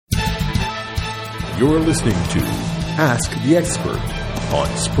You're listening to Ask the Expert on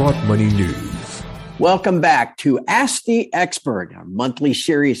Sprott Money News. Welcome back to Ask the Expert, our monthly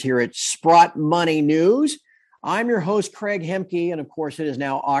series here at Sprott Money News. I'm your host, Craig Hemke, and of course, it is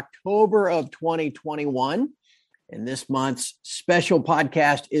now October of 2021. And this month's special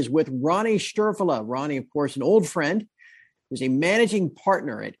podcast is with Ronnie Sturfula. Ronnie, of course, an old friend, who's a managing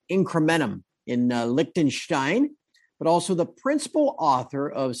partner at Incrementum in Liechtenstein, but also the principal author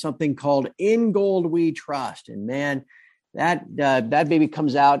of something called In Gold We Trust. And man, that baby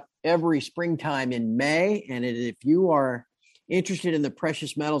comes out every springtime in May. And if you are interested in the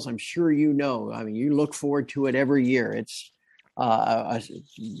precious metals, I'm sure you know. I mean, you look forward to it every year. It's a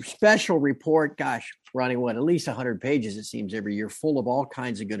special report. Gosh, Ronnie, at least 100 pages, it seems, every year, full of all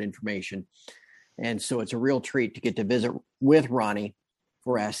kinds of good information. And so it's a real treat to get to visit with Ronnie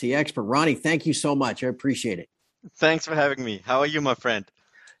for Ask the Expert. Ronnie, thank you so much. I appreciate it. Thanks for having me. How are you, my friend?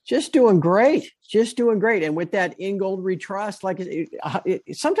 Just doing great. And with that In Gold We Trust, like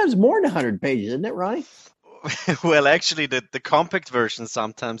it's sometimes more than 100 pages, isn't it, Ronnie? Well, actually, the compact version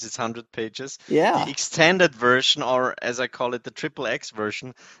sometimes is 100 pages. Yeah. The extended version, or as I call it, the triple X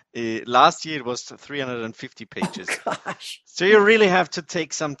version, last year it was 350 pages. Oh, gosh. So you really have to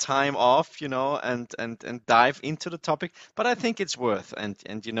take some time off, and dive into the topic. But I think it's worth. And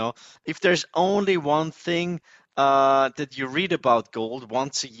if there's only one thing that you read about gold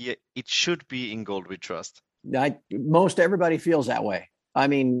once a year, it should be In Gold We Trust. Most everybody feels that way. I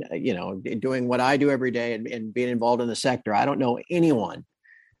mean, doing what I do every day and being involved in the sector, I don't know anyone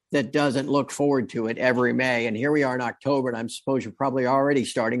that doesn't look forward to it every May. And here we are in October, and I suppose you're probably already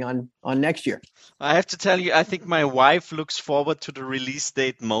starting on next year. I have to tell you, I think my wife looks forward to the release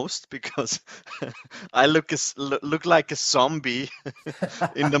date most because I look like a zombie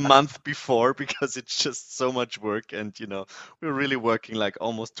in the month before because it's just so much work. And, we're really working like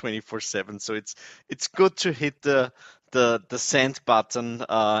almost 24/7. So it's good to hit the send button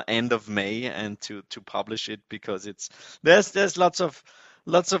end of May and to publish it because there's lots of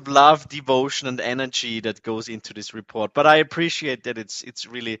love, devotion, and energy that goes into this report. But I appreciate that it's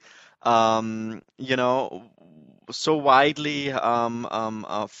really so widely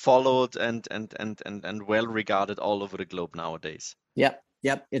followed and well regarded all over the globe nowadays. Yep.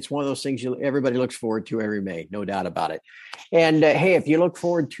 It's one of those things everybody looks forward to every May, no doubt about it. And hey, if you look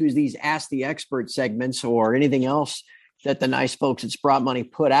forward to these Ask the Expert segments or anything else that the nice folks at Sprott Money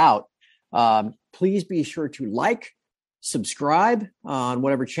put out, please be sure to subscribe on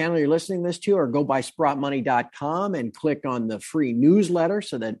whatever channel you're listening this to, or go by sprottmoney.com and click on the free newsletter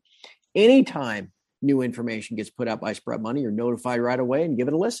so that anytime new information gets put out by Sprott Money, you're notified right away and give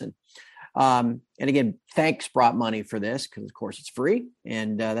it a listen. And again, thanks Sprott Money for this because, of course, it's free.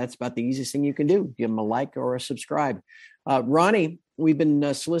 And that's about the easiest thing you can do. Give them a like or a subscribe. Ronnie, we've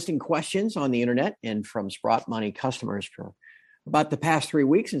been soliciting questions on the internet and from Sprott Money customers for about the past 3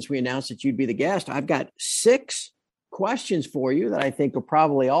 weeks since we announced that you'd be the guest. I've got 6 questions for you that I think are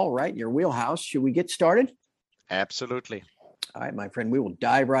probably all right in your wheelhouse. Should we get started? Absolutely. All right, my friend, we will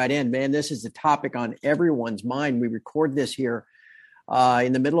dive right in. Man, this is the topic on everyone's mind. We record this here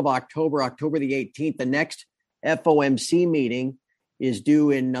in the middle of October the 18th. The next FOMC meeting is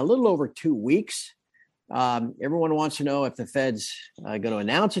due in a little over 2 weeks. Everyone wants to know if the Fed's going to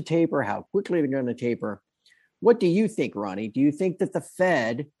announce a taper, how quickly they're going to taper. What do you think, Ronnie? Do you think that the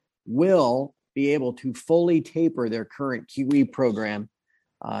Fed will be able to fully taper their current QE program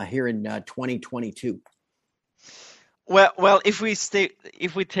here in 2022? Well, if we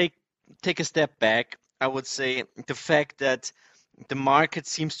take a step back, I would say the fact that the market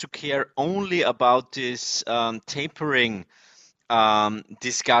seems to care only about this tapering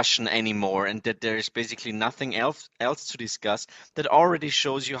discussion anymore, and that there is basically nothing else to discuss, that already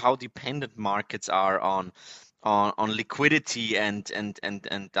shows you how dependent markets are on liquidity and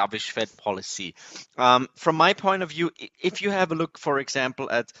dovish Fed policy. From my point of view, if you have a look, for example,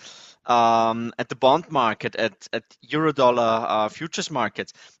 at the bond market, at Eurodollar futures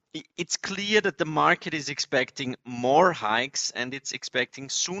markets, it's clear that the market is expecting more hikes and it's expecting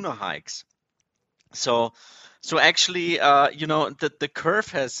sooner hikes. So actually, the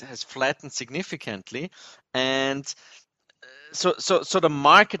curve has flattened significantly, and so the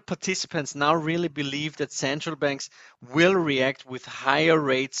market participants now really believe that central banks will react with higher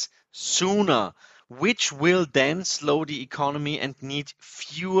rates sooner, which will then slow the economy and need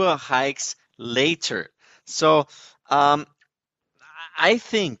fewer hikes later. So I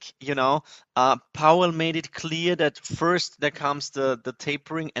think, Powell made it clear that first there comes the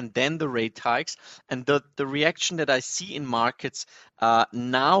tapering and then the rate hikes. And the reaction that I see in markets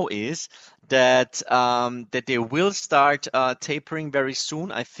now is that they will start tapering very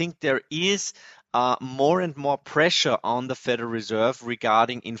soon. I think there is more and more pressure on the Federal Reserve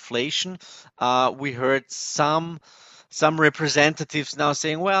regarding inflation. We heard some representatives now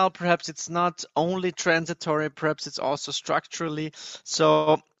saying, well, perhaps it's not only transitory, perhaps it's also structurally.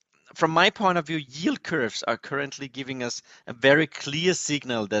 So from my point of view, yield curves are currently giving us a very clear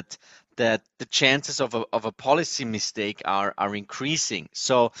signal that the chances of a policy mistake are increasing.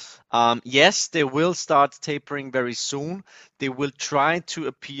 So yes, they will start tapering very soon. They will try to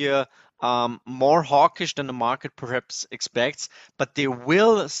appear more hawkish than the market perhaps expects, but they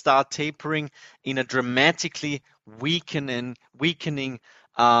will start tapering in a dramatically weakening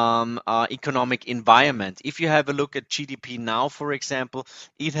economic environment. If you have a look at GDP now, for example,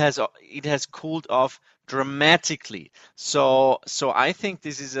 it has cooled off dramatically. So I think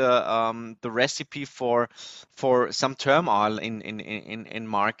this is the recipe for some turmoil in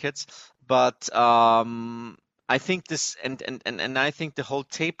markets. But I think this and I think the whole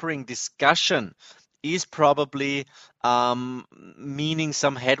tapering discussion is probably meaning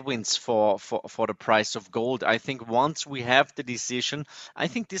some headwinds for the price of gold. I think once we have the decision, I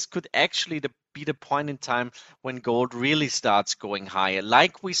think this could actually be the point in time when gold really starts going higher,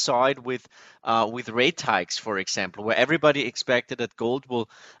 like we saw it with rate hikes, for example, where everybody expected that gold will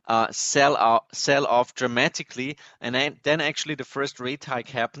sell off dramatically, and then actually the first rate hike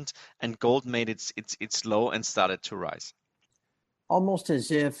happened, and gold made its low and started to rise. Almost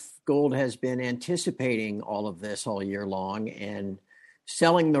as if gold has been anticipating all of this all year long and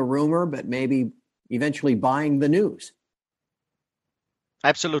selling the rumor, but maybe eventually buying the news.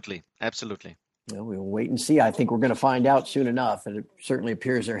 Absolutely. Well, we'll wait and see. I think we're going to find out soon enough, and it certainly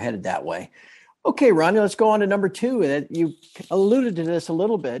appears they're headed that way. Okay, Ronnie, let's go on to number two. You alluded to this a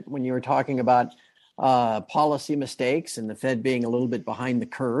little bit when you were talking about policy mistakes and the Fed being a little bit behind the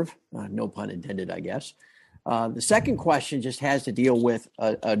curve. No pun intended, I guess. The second question just has to deal with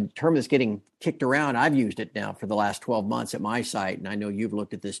a term that's getting kicked around. I've used it now for the last 12 months at my site, and I know you've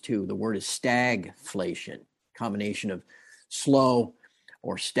looked at this too. The word is stagflation, combination of slow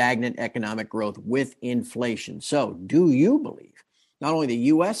or stagnant economic growth with inflation. So do you believe not only the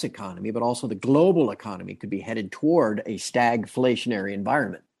U.S. economy, but also the global economy could be headed toward a stagflationary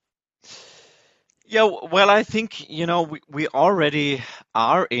environment? Yeah, well, I think, we already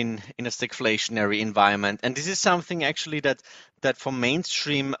are in a stagflationary environment. And this is something actually that for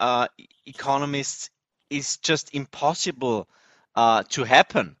mainstream economists is just impossible to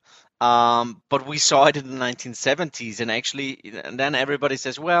happen. But we saw it in the 1970s, and then everybody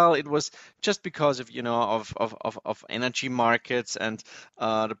says, well, it was just because of energy markets and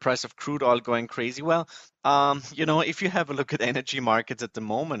the price of crude oil going crazy. Well, if you have a look at energy markets at the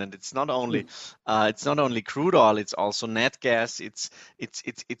moment, and it's not only crude oil, it's also nat gas, it's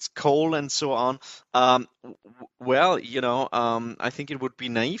coal and so on. I think it would be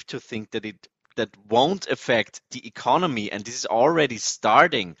naive to think that won't affect the economy, and this is already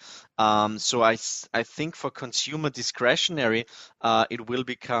starting. So I think for consumer discretionary, it will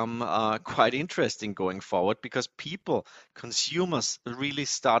become quite interesting going forward, because consumers really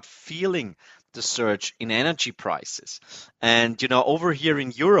start feeling the surge in energy prices. And over here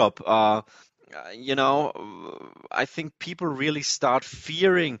in Europe, I think people really start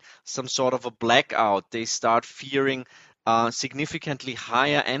fearing some sort of a blackout. They start fearing significantly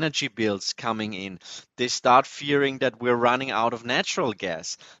higher energy bills coming in. They start fearing that we're running out of natural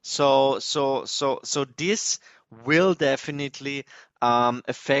gas. So this will definitely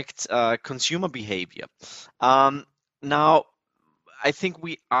affect consumer behavior. Now, I think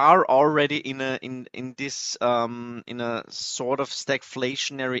we are already in a sort of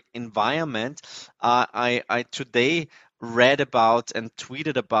stagflationary environment. I today read about and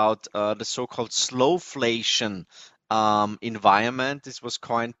tweeted about the so-called slowflation environment. This was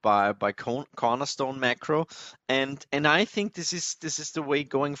coined by Cornerstone Macro, and I think this is the way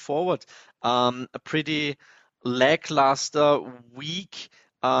going forward. A pretty lackluster, weak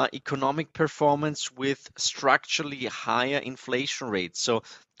economic performance with structurally higher inflation rates. So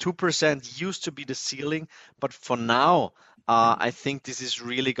 2% used to be the ceiling, but for now, I think this is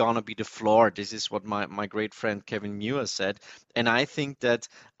really going to be the floor. This is what my great friend Kevin Muir said. And I think that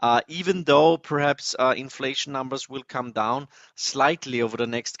even though perhaps inflation numbers will come down slightly over the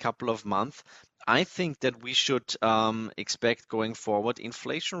next couple of months, I think that we should expect going forward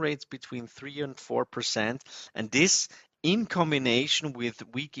inflation rates between 3 and 4%. And this in combination with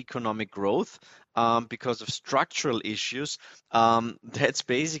weak economic growth because of structural issues, that's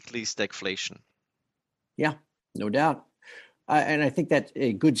basically stagflation. Yeah, no doubt. And I think that's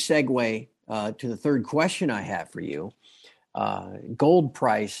a good segue to the third question I have for you. Gold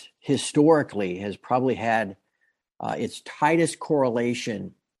price historically has probably had its tightest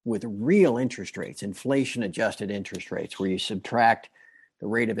correlation with real interest rates, inflation adjusted interest rates, where you subtract the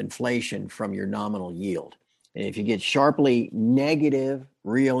rate of inflation from your nominal yield. And if you get sharply negative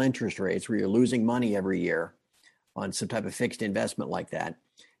real interest rates where you're losing money every year on some type of fixed investment like that,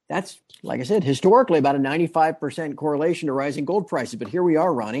 that's, like I said, historically about a 95% correlation to rising gold prices. But here we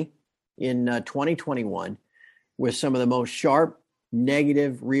are, Ronnie, in 2021 with some of the most sharp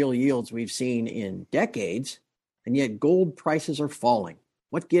negative real yields we've seen in decades, and yet gold prices are falling.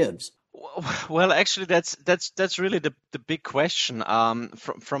 What gives? Well, actually, that's really the big question.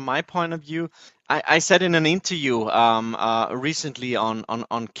 From my point of view, I said in an interview recently on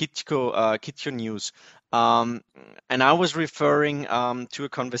Kitco News, and I was referring to a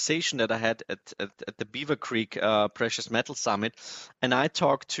conversation that I had at the Beaver Creek Precious Metal Summit, and I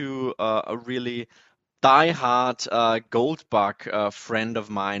talked to a really diehard gold bug friend of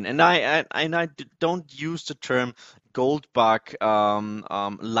mine, and I don't use the term gold bug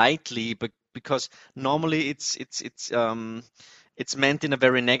lightly, but because normally it's meant in a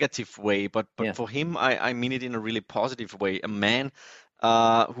very negative way, but Yeah. for him I mean it in a really positive way. A man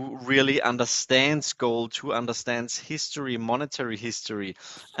who really understands gold, who understands history, monetary history,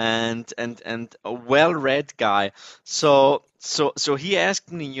 and a well-read guy. So he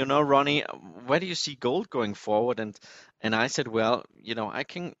asked me, Ronnie, where do you see gold going forward? And I said, well, I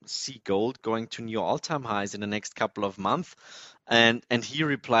can see gold going to new all-time highs in the next couple of months. And he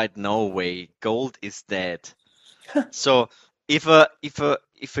replied, no way, gold is dead. So if a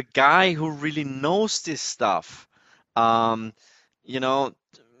guy who really knows this stuff,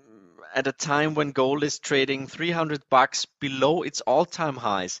 at a time when gold is trading $300 below its all-time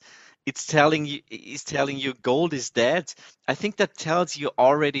highs, is telling you gold is dead, I think that tells you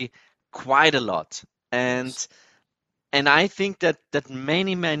already quite a lot. And I think that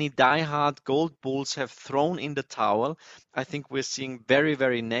many diehard gold bulls have thrown in the towel. I think we're seeing very,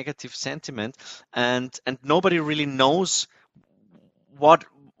 very negative sentiment, and nobody really knows what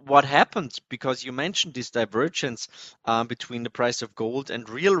happened, because you mentioned this divergence between the price of gold and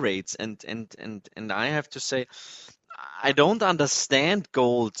real rates, and I have to say, I don't understand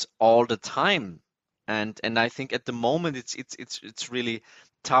gold all the time, and I think at the moment it's really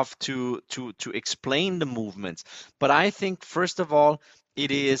tough to explain the movements. But I think first of all, it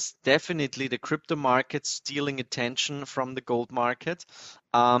is definitely the crypto market stealing attention from the gold market.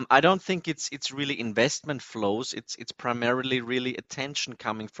 I don't think it's really investment flows. It's primarily really attention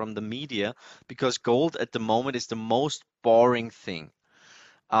coming from the media, because gold at the moment is the most boring thing.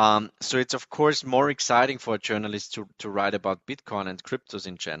 So it's of course more exciting for a journalist to write about Bitcoin and cryptos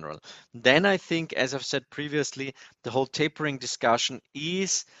in general. Then I think, as I've said previously, the whole tapering discussion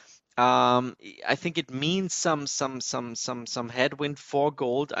is, I think it means some headwind for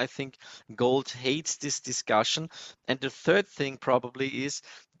gold. I think gold hates this discussion. And the third thing probably is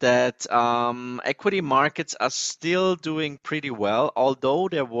that equity markets are still doing pretty well, although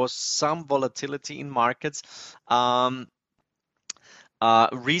there was some volatility in markets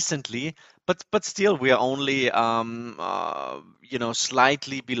recently, but still we are only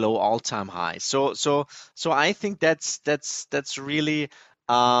slightly below all-time high. So I think that's really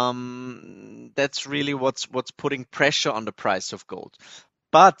what's putting pressure on the price of gold.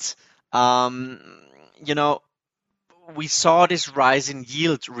 But we saw this rise in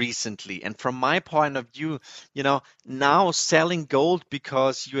yield recently, and from my point of view, now selling gold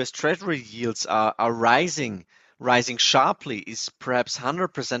because US Treasury yields are rising sharply is perhaps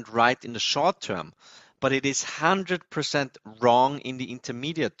 100% right in the short term, but it is 100% wrong in the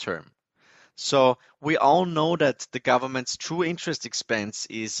intermediate term. So we all know that the government's true interest expense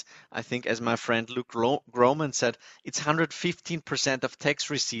is, I think, as my friend Luke Groman said, it's 115% of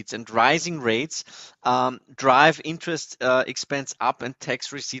tax receipts, and rising rates drive interest expense up and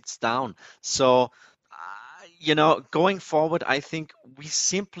tax receipts down. So going forward, I think we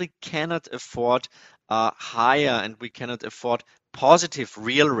simply cannot afford higher, and we cannot afford positive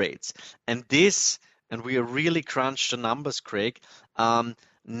real rates. And we really crunched the numbers, Craig,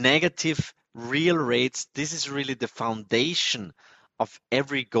 negative real rates, this is really the foundation of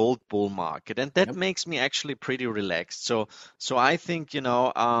every gold bull market, and that makes me actually pretty relaxed. So I think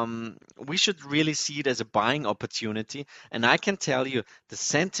we should really see it as a buying opportunity. And I can tell you the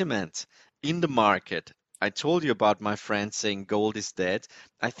sentiment in the market. I told you about my friend saying gold is dead.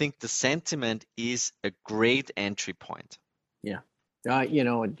 I think the sentiment is a great entry point. Yeah, a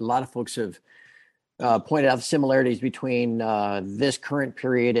lot of folks have pointed out the similarities between this current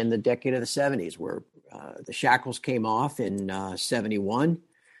period and the decade of the 70s, where the shackles came off in 71.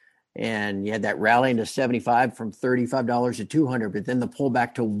 And you had that rally into 75 from $35 to 200, but then the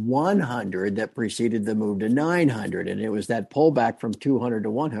pullback to 100 that preceded the move to 900. And it was that pullback from 200 to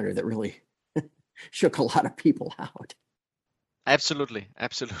 100 that really shook a lot of people out. Absolutely.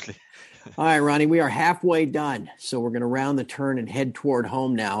 Absolutely. All right, Ronnie, we are halfway done. So we're going to round the turn and head toward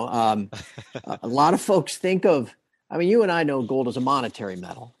home now. A lot of folks think of, I mean, you and I know gold is a monetary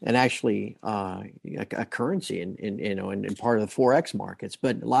metal and actually a currency in part of the Forex markets.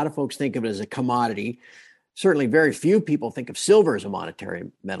 But a lot of folks think of it as a commodity. Certainly very few people think of silver as a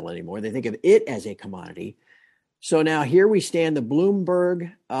monetary metal anymore. They think of it as a commodity. So now here we stand, the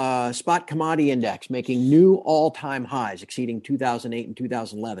Bloomberg Spot Commodity Index making new all-time highs, exceeding 2008 and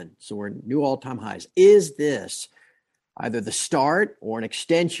 2011. So we're new all-time highs. Is this either the start or an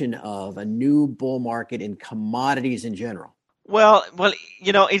extension of a new bull market in commodities in general? Well,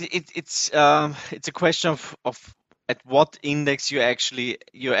 it's a question of at what index you're actually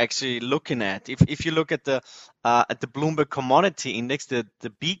looking at. If you look at the Bloomberg Commodity Index, the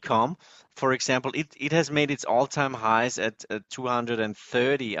BCOM, for example, it has made its all-time highs at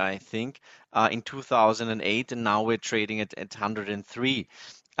 230, I think, in 2008, and now we're trading at 103.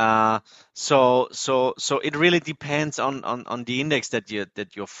 So it really depends on the index that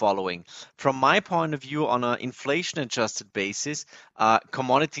you're following. From my point of view, on an inflation-adjusted basis,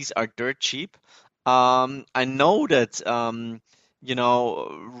 commodities are dirt cheap. I know that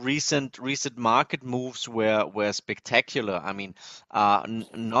recent market moves were spectacular. I mean,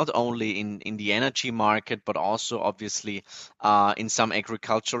 not only in the energy market, but also obviously in some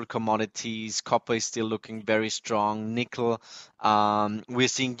agricultural commodities. Copper is still looking very strong. Nickel. We're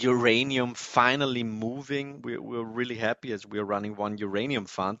seeing uranium finally moving. We're really happy as we're running one uranium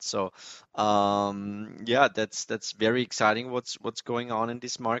fund. So that's very exciting. What's going on in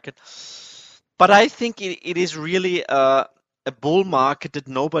this market? But I think it is really a bull market that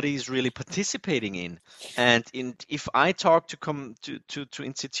nobody is really participating in. And if I talk to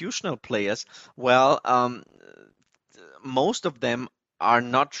institutional players, well, most of them are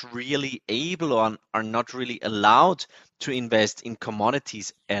not really able or are not really allowed to invest in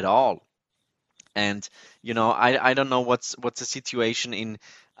commodities at all. And I don't know what's the situation in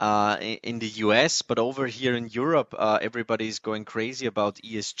the US, but over here in Europe, everybody is going crazy about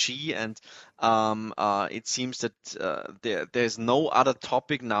ESG, and it seems that there's no other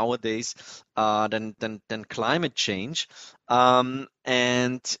topic nowadays than climate change.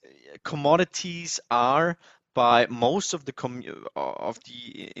 And commodities are, by most of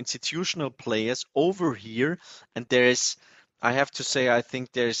the institutional players over here, and I have to say, I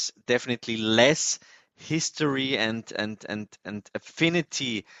think there's definitely less history and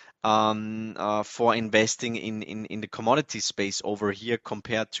affinity for investing in the commodity space over here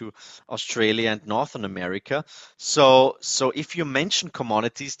compared to Australia and Northern America. So if you mention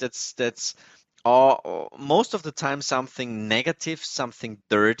commodities, that's most of the time something negative, something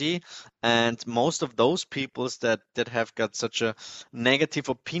dirty, and most of those peoples that have got such a negative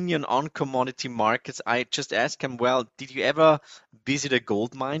opinion on commodity markets, I just ask them, well, did you ever visit a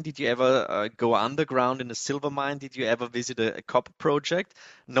gold mine? Did you ever go underground in a silver mine? Did you ever visit a copper project?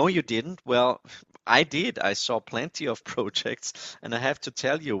 No, you didn't. Well, I did. I saw plenty of projects, and I have to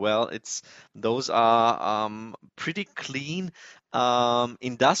tell you, well, those are pretty clean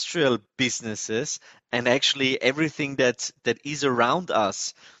industrial businesses, and actually everything that is around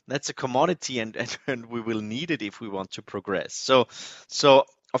us, that's a commodity, and we will need it if we want to progress. So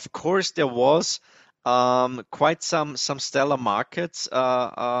of course there was quite some stellar markets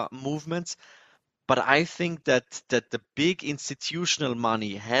movements, but I think that the big institutional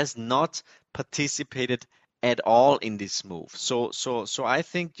money has not participated at all in this move. So I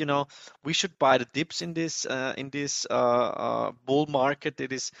think we should buy the dips in this bull market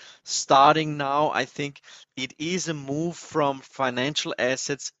that is starting now. I think it is a move from financial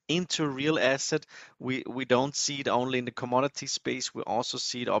assets into real asset. We don't see it only in the commodity space. We also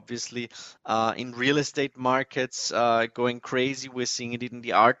see it obviously in real estate markets going crazy. We're seeing it in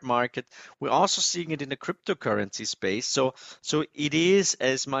the art market. We're also seeing it in the cryptocurrency space. So it is,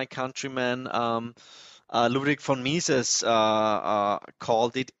 as my countryman Ludwig von Mises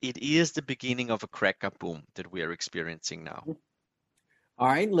called it, it is the beginning of a cracker boom that we are experiencing now. All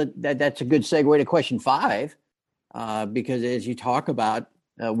right, that's a good segue to question 5, because as you talk about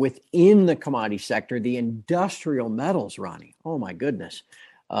within the commodity sector, the industrial metals, Ronnie, oh my goodness,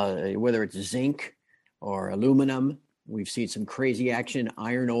 whether it's zinc or aluminum, we've seen some crazy action,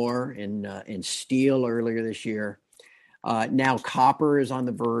 iron ore and steel earlier this year. Now copper is on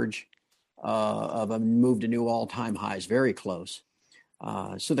the verge of a move to new all-time highs, very close.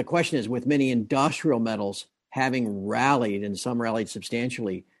 So the question is, with many industrial metals having rallied, and some rallied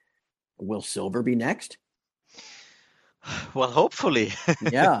substantially, Will silver be next? Well, hopefully.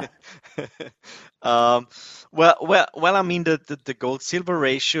 Yeah. Um, well. I mean, the gold silver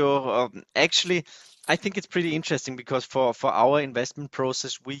ratio. Actually, I think it's pretty interesting because for our investment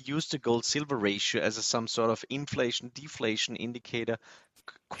process, we use the gold silver ratio as some sort of inflation deflation indicator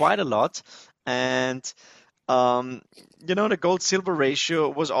quite a lot, and um, the gold silver ratio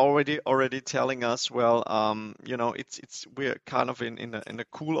was already telling us, well, it's we're kind of in a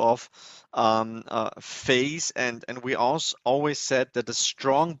cool off phase, and we also always said that a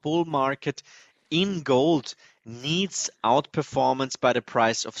strong bull market in gold needs outperformance by the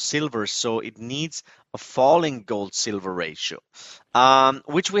price of silver, so it needs a falling gold silver ratio,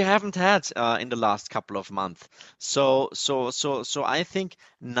 which we haven't had in the last couple of months. So I think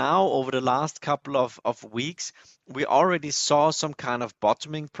now over the last couple of weeks, we already saw some kind of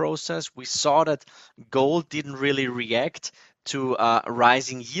bottoming process. We saw that gold didn't really react to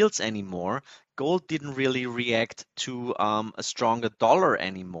rising yields anymore. Gold didn't really react to a stronger dollar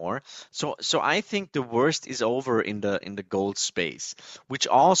anymore. So I think the worst is over in the gold space, which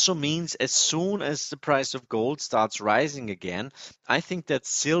also means as soon as the price of gold starts rising again, I think that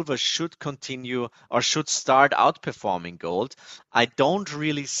silver should continue or should start outperforming gold. I don't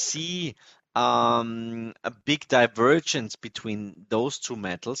really see a big divergence between those two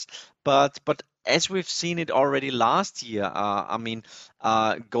metals, but as we've seen it already last year, I mean,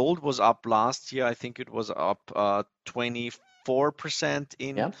 gold was up last year. I think it was up 24%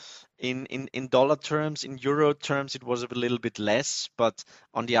 Yeah. in dollar terms. In euro terms, it was a little bit less, but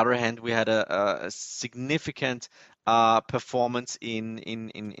on the other hand, we had a significant performance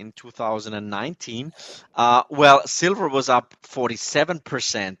in 2019. Well, silver was up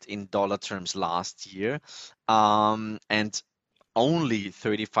 47% in dollar terms last year, and only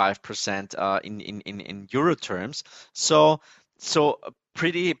 35% in euro terms. So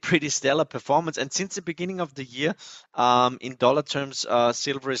pretty stellar performance. And since the beginning of the year, in dollar terms,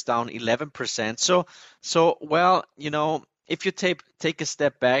 silver is down 11%. So well, if you take a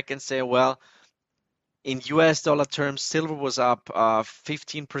step back and say, well, in US dollar terms, silver was up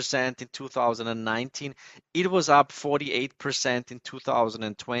 15% in 2019. It was up 48% in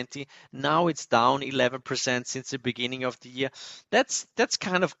 2020. Now it's down 11% since the beginning of the year. That's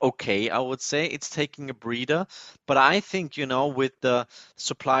kind of okay, I would say. It's taking a breather. But I think, with the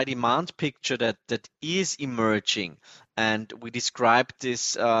supply demand picture that is emerging, and we described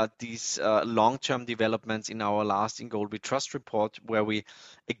these long-term developments in our last In Gold We Trust report, where we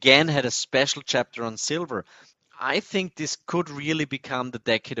again had a special chapter on silver. I think this could really become the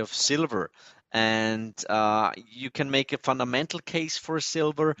decade of silver. And you can make a fundamental case for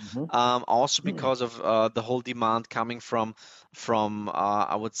silver, also because of the whole demand coming from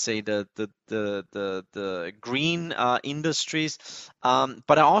I would say the green industries.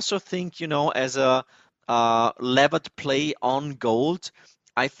 But I also think, as a levered play on gold,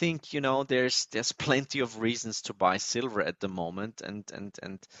 I think there's plenty of reasons to buy silver at the moment, and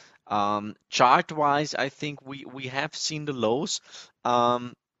chart wise, I think we have seen the lows.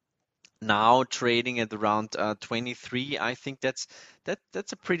 Now trading at around 23. I think that's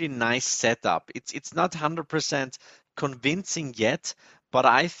a pretty nice setup. It's not 100% convincing yet, but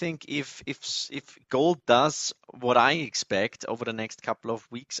I think if gold does what I expect over the next couple of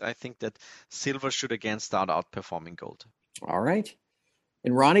weeks, I think that silver should again start outperforming gold. All right.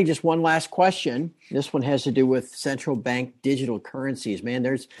 And Ronnie, just one last question. This one has to do with central bank digital currencies. Man,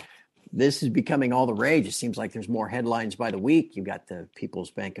 this is becoming all the rage. It seems like there's more headlines by the week. You've got the People's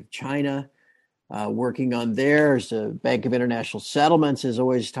Bank of China working on theirs. The Bank of International Settlements is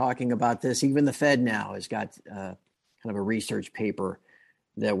always talking about this. Even the Fed now has got kind of a research paper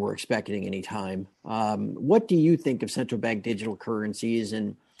that we're expecting anytime. What do you think of central bank digital currencies,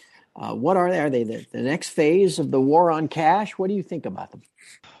 and what are they? Are they the next phase of the war on cash? What do you think about them?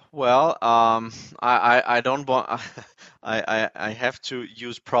 Well, I don't want. I have to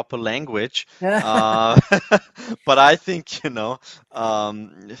use proper language, but I think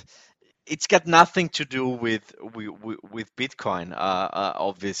it's got nothing to do with Bitcoin,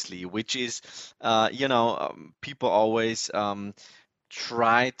 obviously, which is people always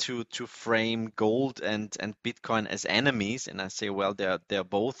try to frame gold and Bitcoin as enemies, and I say, well, they're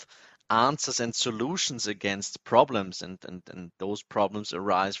both answers and solutions against problems, and those problems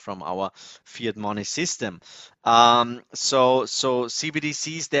arise from our fiat money system. So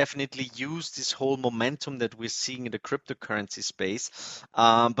CBDCs definitely use this whole momentum that we're seeing in the cryptocurrency space,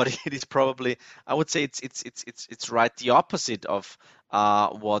 but it is probably, I would say, it's right the opposite of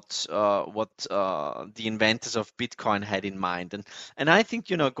what the inventors of Bitcoin had in mind, and I think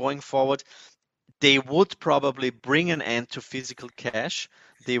going forward, they would probably bring an end to physical cash.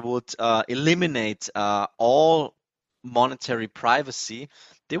 they would eliminate all monetary privacy,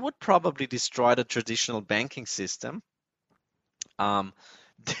 they would probably destroy the traditional banking system.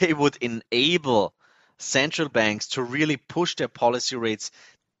 They would enable central banks to really push their policy rates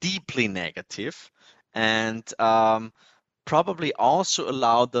deeply negative, and probably also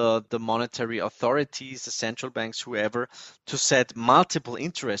allow the monetary authorities, the central banks, whoever, to set multiple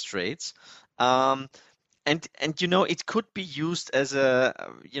interest rates. And it could be used as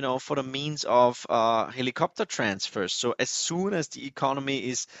for the means of helicopter transfers. So as soon as the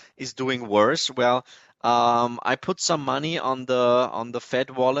economy is doing worse, well, I put some money on the Fed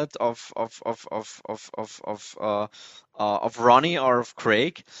wallet of Ronnie or of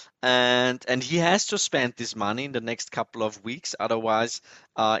Craig, and he has to spend this money in the next couple of weeks, otherwise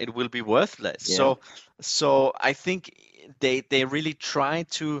it will be worthless. Yeah. So I think they really try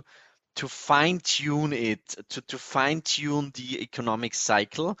to fine-tune it, to fine-tune the economic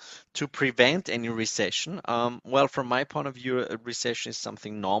cycle to prevent any recession. Well, from my point of view, a recession is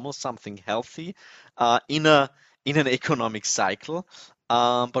something normal, something healthy in an economic cycle.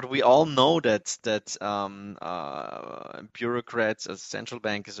 But we all know that bureaucrats, central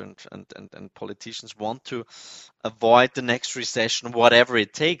bankers, and politicians want to avoid the next recession, whatever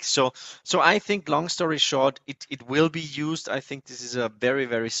it takes. So I think, long story short, it will be used. I think this is a very,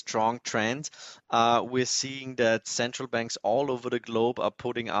 very strong trend. We're seeing that central banks all over the globe are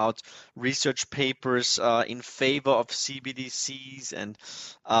putting out research papers in favor of CBDCs, and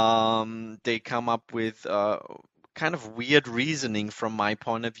they come up with kind of weird reasoning from my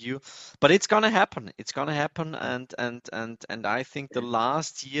point of view, but it's gonna happen. It's gonna happen, and I think the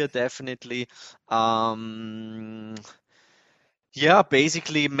last year definitely,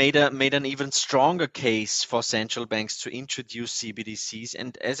 basically made an even stronger case for central banks to introduce CBDCs.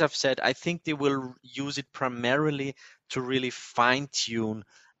 And as I've said, I think they will use it primarily to really fine-tune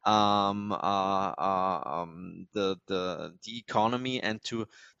the economy, and to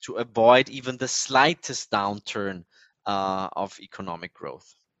avoid even the slightest downturn of economic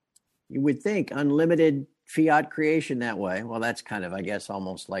growth. You would think unlimited fiat creation that way. Well, that's kind of, I guess,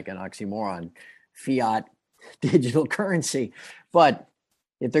 almost like an oxymoron, fiat digital currency. But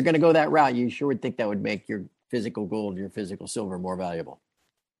if they're going to go that route, you sure would think that would make your physical gold, your physical silver more valuable.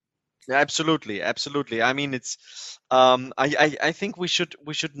 Absolutely. I mean, it's I think we should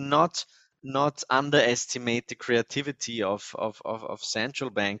not underestimate the creativity of central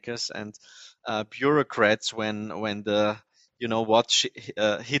bankers and bureaucrats when the watch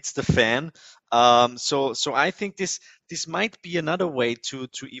hits the fan. So I think this might be another way to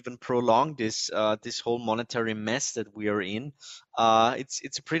even prolong this whole monetary mess that we are in.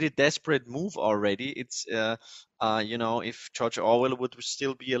 It's a pretty desperate move already. It's if George Orwell would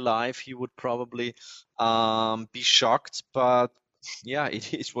still be alive, he would probably be shocked. But yeah,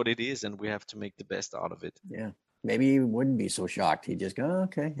 it is what it is, and we have to make the best out of it. Yeah. Maybe he wouldn't be so shocked. He'd just go, oh,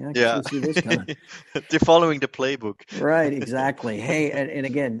 okay, I can see this coming. They're following the playbook. Right, exactly. Hey, and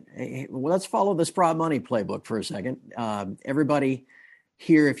again, let's follow the Sprott Money playbook for a second. Everybody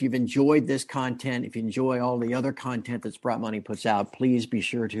here, if you've enjoyed this content, if you enjoy all the other content that Sprott Money puts out, please be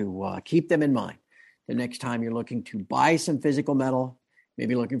sure to keep them in mind. The next time you're looking to buy some physical metal,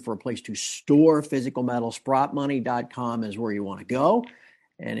 maybe looking for a place to store physical metal, SprottMoney.com is where you want to go.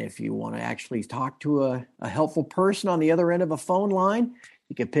 And if you want to actually talk to a helpful person on the other end of a phone line,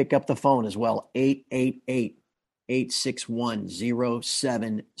 you can pick up the phone as well,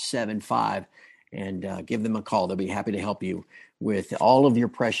 888-861-0775, and give them a call. They'll be happy to help you with all of your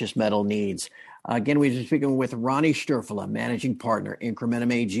precious metal needs. Again, we've been speaking with Ronnie Sturfele, Managing Partner,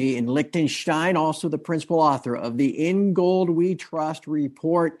 Incrementum AG in Liechtenstein, also the principal author of the In Gold We Trust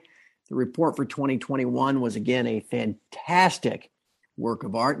report. The report for 2021 was, again, a fantastic work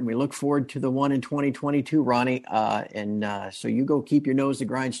of art, and we look forward to the one in 2022, Ronnie. So you go keep your nose to the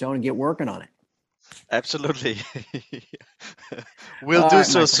grindstone and get working on it. Absolutely. We'll do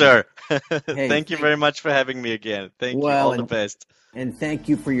so, sir. Hey, thank you very much for having me again. Thank you. All the best. And thank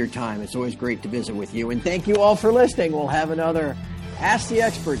you for your time. It's always great to visit with you. And thank you all for listening. We'll have another Ask the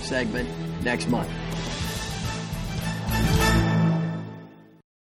Expert segment next month.